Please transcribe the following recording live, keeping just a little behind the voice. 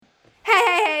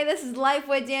This is Life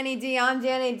with Danny D. I'm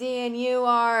Danny D, and you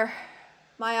are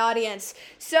my audience.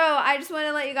 So I just want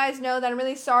to let you guys know that I'm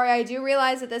really sorry. I do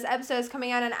realize that this episode is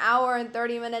coming out an hour and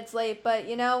 30 minutes late, but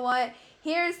you know what?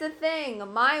 Here's the thing.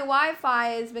 My Wi-Fi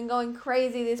has been going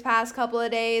crazy these past couple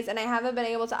of days, and I haven't been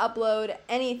able to upload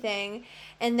anything.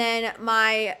 And then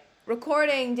my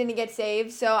recording didn't get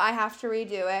saved, so I have to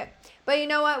redo it. But you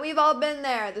know what? We've all been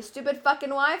there. The stupid fucking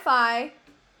Wi-Fi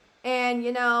and,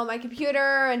 my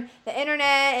computer and the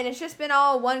internet, and it's just been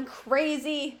all one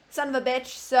crazy son of a bitch.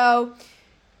 So,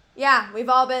 yeah, we've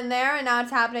all been there, and now it's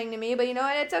happening to me. But you know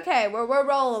what? It's okay. We're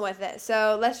rolling with it.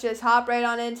 So let's just hop right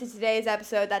on into today's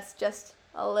episode that's just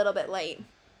a little bit late.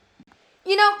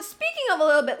 Speaking of a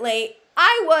little bit late,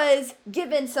 I was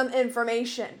given some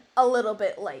information a little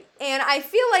bit late. And I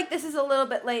feel like this is a little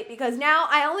bit late because now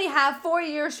I only have 4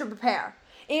 years to prepare.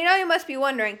 And you must be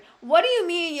wondering, what do you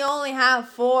mean you only have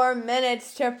 4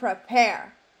 minutes to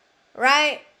prepare?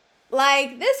 Right?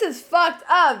 Like, this is fucked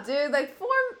up, dude. Like, 4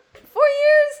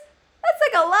 years? That's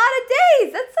like a lot of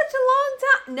days. That's such a long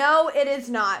time. No, it is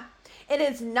not. It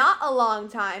is not a long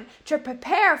time to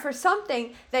prepare for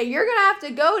something that you're going to have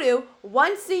to go to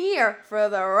once a year for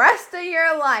the rest of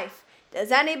your life.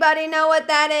 Does anybody know what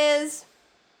that is?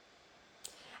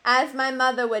 As my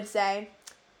mother would say,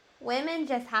 women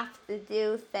just have to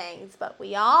do things, but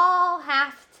we all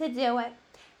have to do it.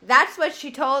 That's what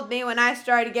she told me when I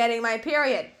started getting my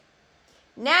period.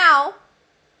 Now,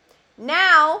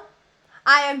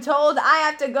 I am told I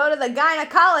have to go to the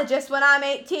gynecologist when I'm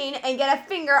 18 and get a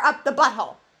finger up the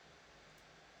butthole.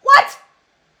 What?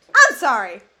 I'm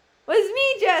sorry. Was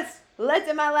me just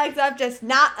lifting my legs up just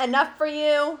not enough for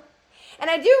you? And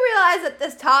I do realize that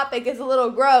this topic is a little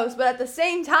gross, but at the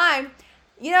same time,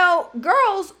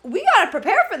 girls, we got to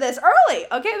prepare for this early,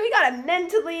 okay? We got to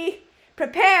mentally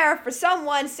prepare for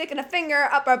someone sticking a finger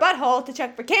up our butthole to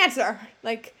check for cancer.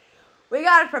 Like, we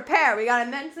got to prepare. We got to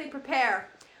mentally prepare.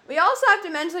 We also have to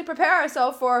mentally prepare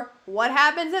ourselves for what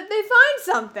happens if they find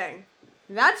something.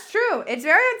 That's true. It's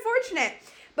very unfortunate,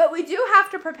 but we do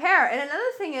have to prepare. And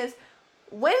another thing is,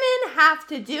 women have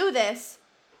to do this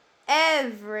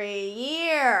every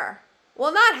year.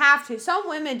 Well, not have to. Some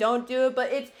women don't do it,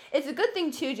 but it's a good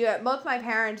thing to do it. Both my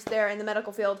parents, they're in the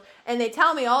medical field, and they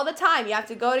tell me all the time, you have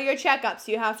to go to your checkups,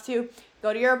 you have to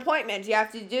go to your appointments, you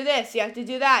have to do this, you have to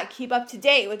do that, keep up to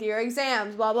date with your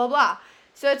exams, blah, blah, blah.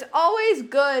 So it's always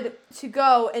good to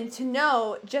go and to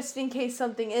know just in case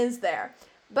something is there.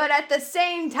 But at the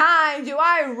same time, do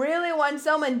I really want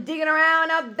someone digging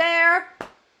around up there,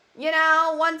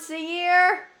 once a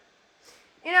year?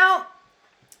 I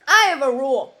have a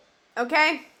rule.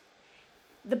 Okay?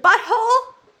 The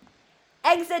butthole,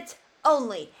 exit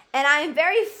only. And I am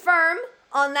very firm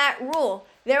on that rule.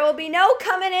 There will be no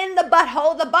coming in the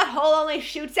butthole. The butthole only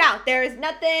shoots out. There is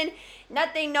nothing,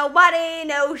 nobody,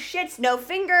 no shits, no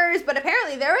fingers. But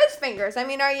apparently there is fingers. I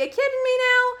mean, are you kidding me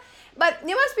now? But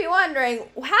you must be wondering,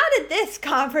 how did this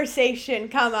conversation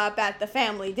come up at the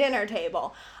family dinner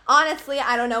table? Honestly,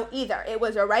 I don't know either. It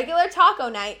was a regular taco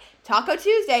night, Taco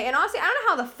Tuesday, and honestly, I don't know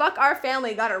how the fuck our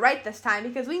family got it right this time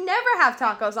because we never have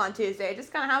tacos on Tuesday. It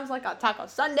just kind of happens like a Taco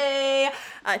Sunday,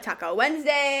 a Taco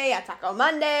Wednesday, a Taco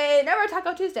Monday, never a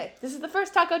Taco Tuesday. This is the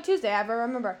first Taco Tuesday I ever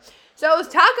remember. So it was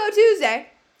Taco Tuesday,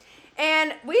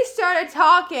 and we started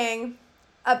talking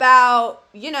about,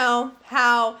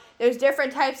 how there's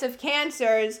different types of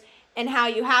cancers and how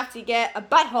you have to get a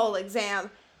butthole exam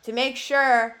to make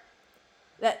sure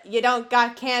that you don't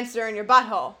got cancer in your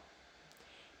butthole.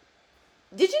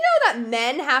 Did you know that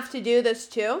men have to do this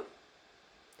too?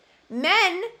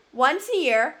 Men, once a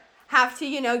year, have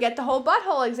to, get the whole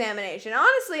butthole examination.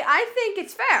 Honestly, I think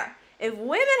it's fair. If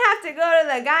women have to go to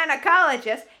the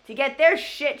gynecologist to get their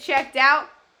shit checked out,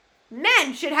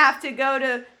 men should have to go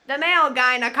to the male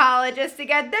gynecologist to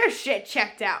get their shit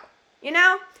checked out.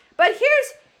 But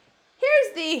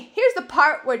here's the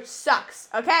part which sucks,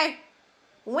 okay?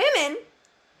 Women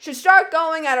should start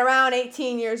going at around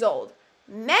 18 years old.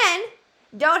 Men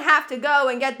don't have to go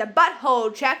and get the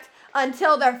butthole checked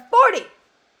until they're 40.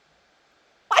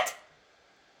 What?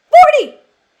 40!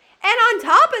 And on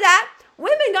top of that,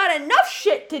 women got enough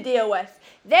shit to deal with.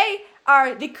 They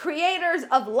are the creators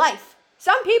of life.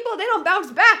 Some people, they don't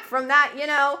bounce back from that,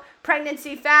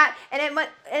 pregnancy fat. And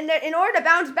in order to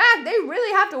bounce back, they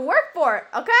really have to work for it,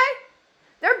 okay?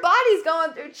 Their body's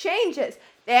going through changes.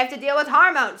 They have to deal with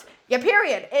hormones, your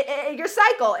period, your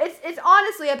cycle. It's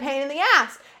honestly a pain in the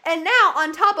ass. And now,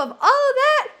 on top of all of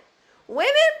that,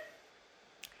 women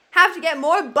have to get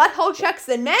more butthole checks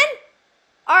than men?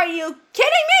 Are you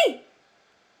kidding me?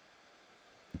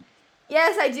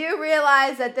 Yes, I do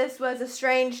realize that this was a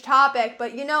strange topic,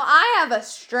 but I have a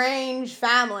strange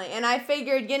family, and I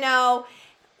figured,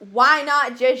 why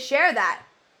not just share that?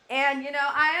 And,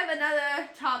 I have another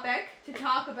topic to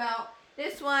talk about.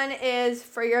 This one is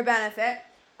for your benefit.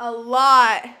 A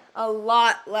lot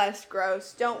less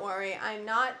gross. Don't worry, I'm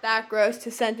not that gross to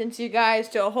sentence you guys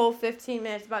to a whole 15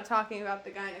 minutes about talking about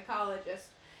the gynecologist.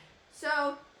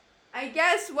 So, I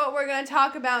guess what we're going to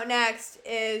talk about next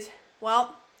is,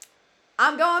 well,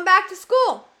 I'm going back to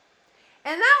school.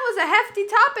 And that was a hefty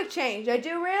topic change. I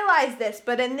do realize this,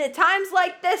 but in the times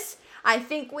like this, I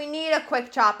think we need a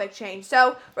quick topic change.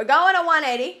 So we're going to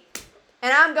 180,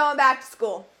 and I'm going back to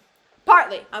school.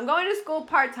 Partly. I'm going to school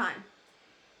part-time.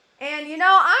 And,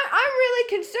 I'm really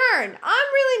concerned. I'm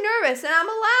really nervous, and I'm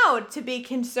allowed to be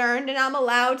concerned, and I'm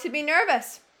allowed to be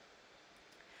nervous.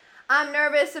 I'm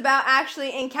nervous about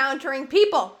actually encountering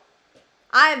people.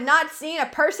 I have not seen a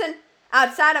person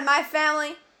outside of my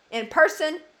family in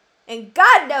person in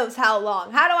God knows how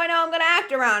long. How do I know I'm going to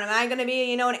act around? Am I going to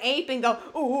be, an ape and go,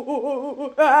 ooh, ooh, ooh,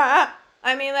 ooh, ah?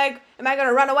 I mean, am I going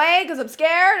to run away because I'm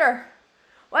scared? Or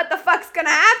what the fuck's going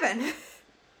to happen?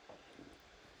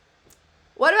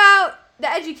 What about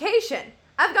the education?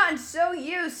 I've gotten so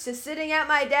used to sitting at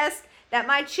my desk that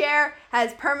my chair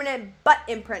has permanent butt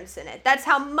imprints in it. That's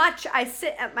how much I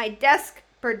sit at my desk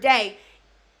per day.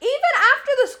 Even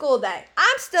after the school day,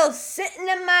 I'm still sitting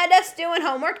in my desk doing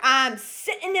homework. I'm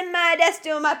sitting in my desk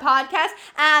doing my podcast.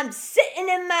 I'm sitting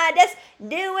in my desk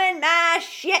doing my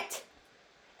shit.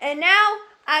 And now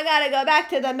I gotta go back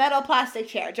to the metal plastic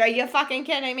chairs. Are you fucking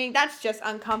kidding me? That's just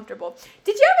uncomfortable.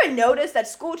 Did you ever notice that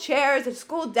school chairs and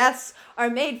school desks are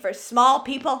made for small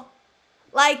people?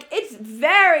 It's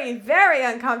very, very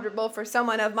uncomfortable for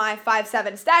someone of my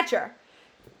 5'7" stature.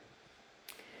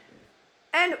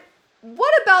 And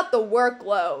what about the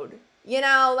workload?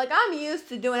 I'm used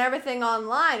to doing everything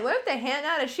online. What if they hand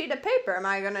out a sheet of paper? Am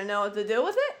I going to know what to do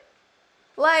with it?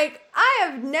 I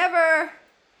have never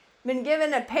been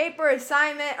given a paper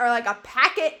assignment or a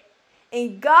packet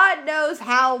in God knows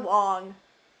how long.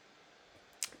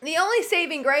 The only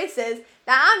saving grace is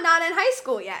that I'm not in high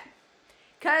school yet.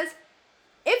 Because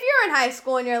if you're in high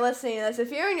school and you're listening to this,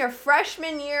 if you're in your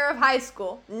freshman year of high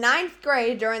school, 9th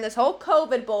grade during this whole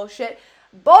COVID bullshit,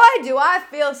 boy, do I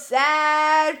feel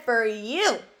sad for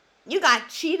you. You got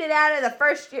cheated out of the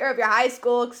first year of your high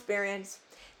school experience.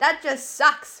 That just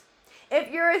sucks.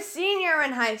 If you're a senior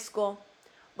in high school,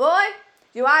 boy,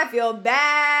 do I feel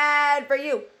bad for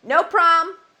you. No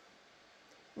prom,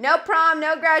 no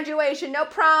graduation, no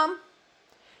prom.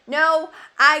 No,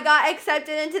 I got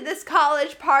accepted into this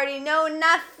college party. No,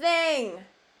 nothing.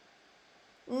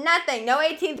 Nothing. No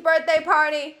 18th birthday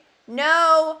party.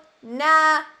 No,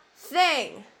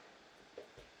 nothing.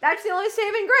 That's the only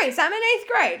saving grace. I'm in 8th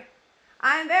grade.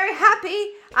 I'm very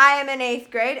happy I am in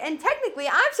 8th grade, and technically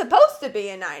I'm supposed to be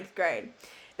in 9th grade.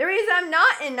 The reason I'm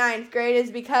not in 9th grade is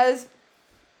because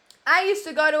I used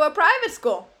to go to a private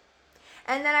school.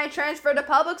 And then I transferred to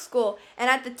public school. And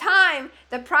at the time,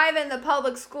 the private and the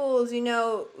public schools,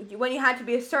 when you had to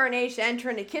be a certain age to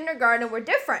enter into kindergarten, were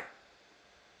different.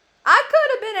 I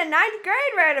could have been in 9th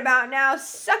grade right about now,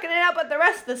 sucking it up with the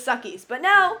rest of the suckies. But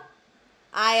no,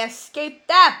 I escaped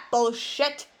that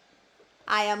bullshit.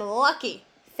 I am lucky.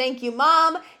 Thank you,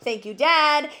 Mom. Thank you,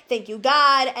 Dad. Thank you,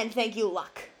 God. And thank you,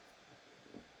 luck.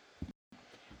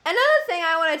 Another thing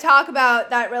I want to talk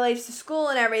about that relates to school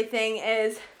and everything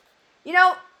is,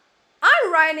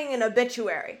 I'm writing an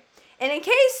obituary. And in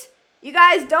case you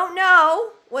guys don't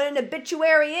know what an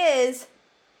obituary is,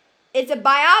 it's a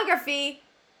biography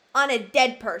on a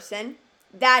dead person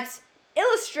that's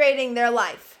illustrating their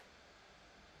life.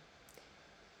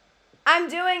 I'm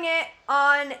doing it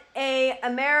on a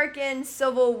American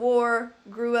Civil War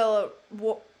guerrilla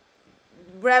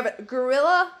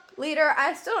leader.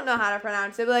 I still don't know how to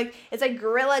pronounce it, but it's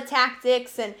guerrilla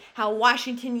tactics and how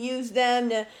Washington used them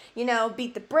to,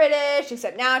 beat the British,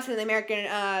 except now it's in the American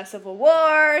Civil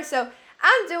War. So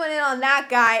I'm doing it on that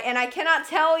guy, and I cannot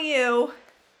tell you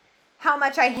how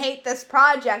much I hate this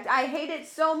project. I hate it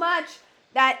so much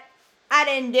that I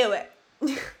didn't do it.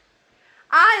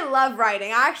 I love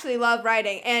writing. I actually love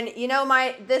writing. And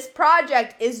this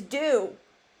project is due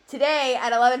today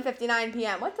at 11:59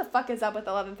 p.m. What the fuck is up with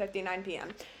 11:59 p.m.?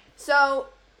 So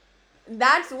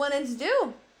that's when it's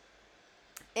due.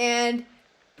 And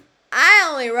I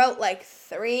only wrote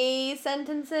 3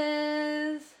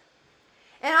 sentences.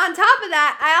 And on top of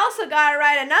that, I also got to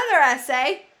write another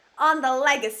essay on the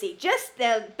legacy. Just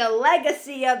the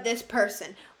legacy of this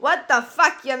person. What the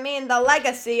fuck you mean the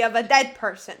legacy of a dead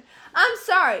person? I'm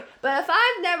sorry, but if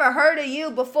I've never heard of you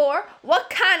before, what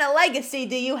kind of legacy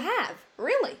do you have?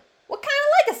 Really? What kind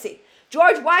of legacy?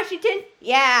 George Washington?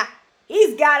 Yeah,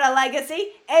 he's got a legacy.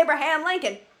 Abraham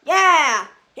Lincoln? Yeah,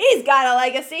 he's got a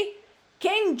legacy.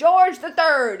 King George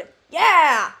III?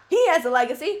 Yeah, he has a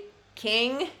legacy.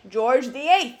 King George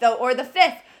VIII, or the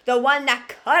Fifth, the one that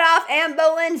cut off Anne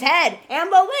Boleyn's head. Anne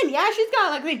Boleyn, yeah, she's got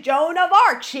a legacy. Joan of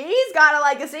Arc, she's got a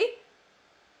legacy.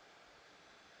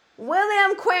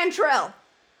 William Quantrill.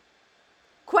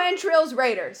 Quantrill's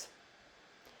Raiders.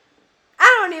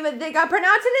 I don't even think I'm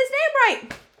pronouncing his name right.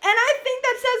 And I think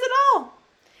that says it all.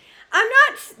 I'm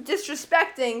not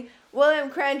disrespecting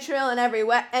William Quantrill in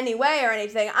any way or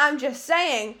anything. I'm just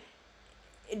saying,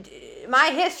 my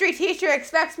history teacher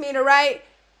expects me to write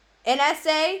an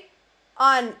essay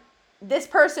on this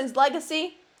person's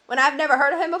legacy when I've never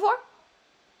heard of him before?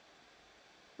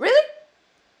 Really?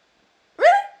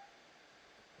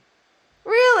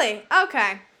 Really?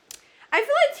 Okay. I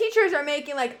feel like teachers are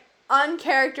making,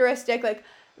 uncharacteristic,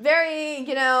 very,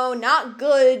 not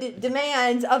good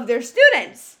demands of their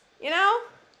students,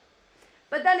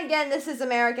 But then again, this is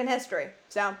American history,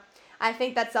 so I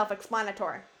think that's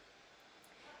self-explanatory.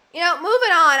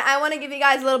 Moving on, I want to give you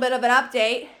guys a little bit of an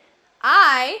update.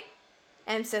 I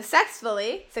am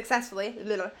successfully,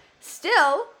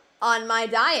 still on my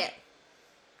diet.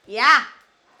 Yeah.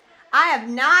 I have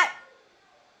not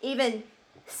even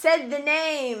said the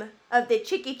name of the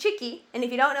Chicky, and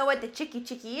if you don't know what the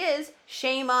Chicky is,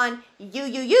 shame on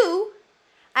you.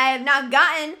 I have not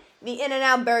gotten the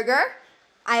In-N-Out Burger.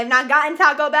 I have not gotten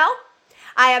Taco Bell.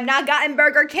 I have not gotten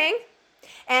Burger King.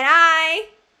 And I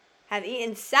have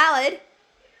eaten salad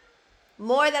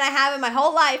more than I have in my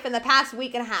whole life in the past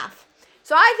week and a half.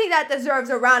 So I think that deserves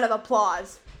a round of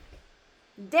applause.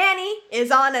 Danny is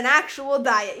on an actual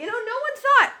diet. No one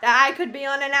thought that I could be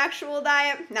on an actual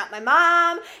diet. Not my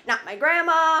mom, not my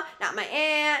grandma, not my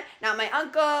aunt, not my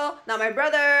uncle, not my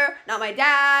brother, not my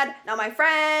dad, not my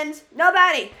friends.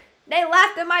 Nobody. They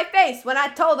laughed in my face when I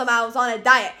told them I was on a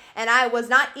diet and I was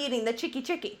not eating the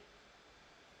Chicky.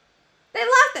 They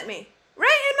laughed at me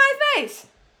right in my face.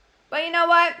 But you know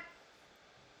what?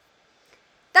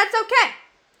 That's okay.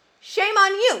 Shame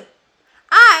on you.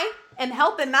 I am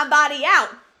helping my body out.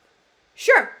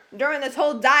 Sure, during this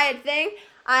whole diet thing,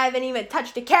 I haven't even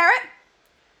touched a carrot.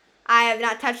 I have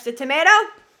not touched a tomato.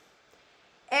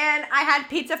 And I had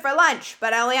pizza for lunch,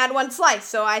 but I only had one slice,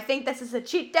 so I think this is a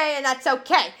cheat day and that's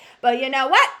okay. But you know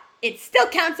what? It still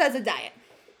counts as a diet.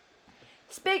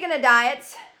 Speaking of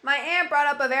diets, my aunt brought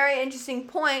up a very interesting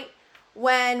point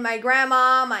when my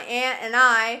grandma, my aunt, and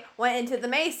I went into the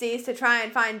Macy's to try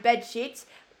and find bed sheets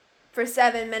for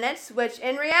 7 minutes, which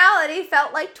in reality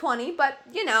felt like 20, but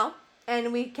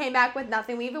and we came back with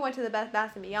nothing. We even went to the Bed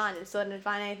Bath & Beyond and still didn't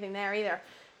find anything there either.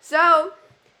 So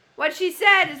what she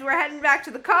said is we're heading back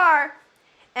to the car,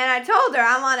 and I told her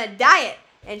I'm on a diet,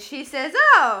 and she says,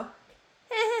 oh,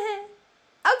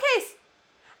 okay.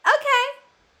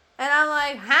 And I'm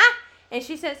like, huh? And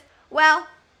she says, well,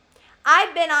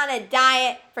 I've been on a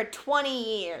diet for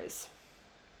 20 years.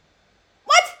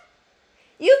 What?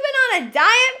 You've been on a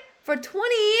diet for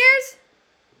 20 years?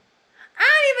 I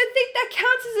don't even think that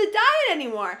counts as a diet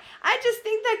anymore. I just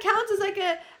think that counts as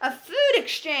a food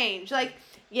exchange.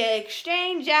 You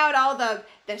exchange out all the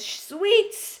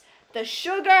sweets, the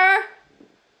sugar,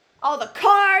 all the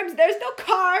carbs. There's no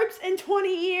carbs in 20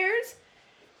 years.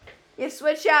 You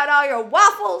switch out all your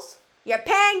waffles, your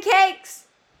pancakes,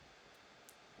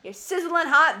 your sizzling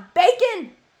hot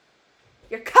bacon,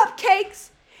 your cupcakes,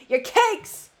 your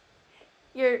cakes,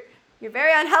 your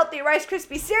very unhealthy Rice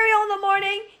Krispie cereal in the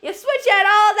morning. You switch out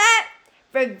all that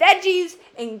for veggies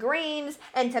and greens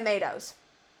and tomatoes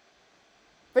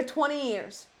for 20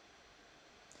 years.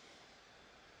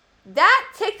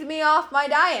 That ticked me off my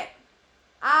diet.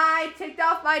 I ticked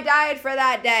off my diet for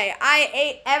that day. I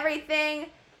ate everything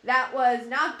that was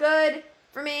not good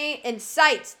for me in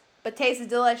sight, but tasted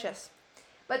delicious.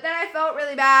 But then I felt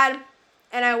really bad,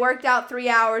 and I worked out 3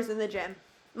 hours in the gym.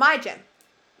 My gym.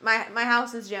 My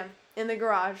house's gym. In the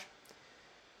garage.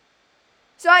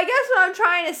 So I guess what I'm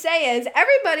trying to say is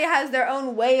everybody has their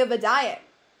own way of a diet.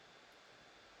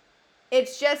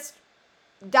 It's just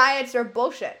diets are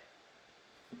bullshit.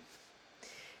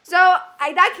 So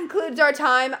that concludes our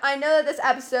time. I know that this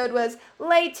episode was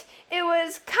late. It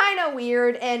was kind of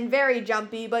weird and very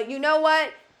jumpy, but you know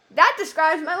what? That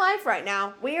describes my life right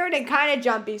now. Weird and kind of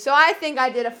jumpy. So I think I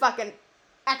did a fucking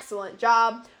excellent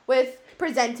job with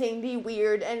presenting the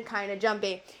weird and kind of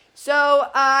jumpy. So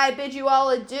I bid you all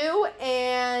adieu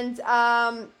and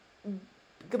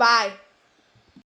goodbye.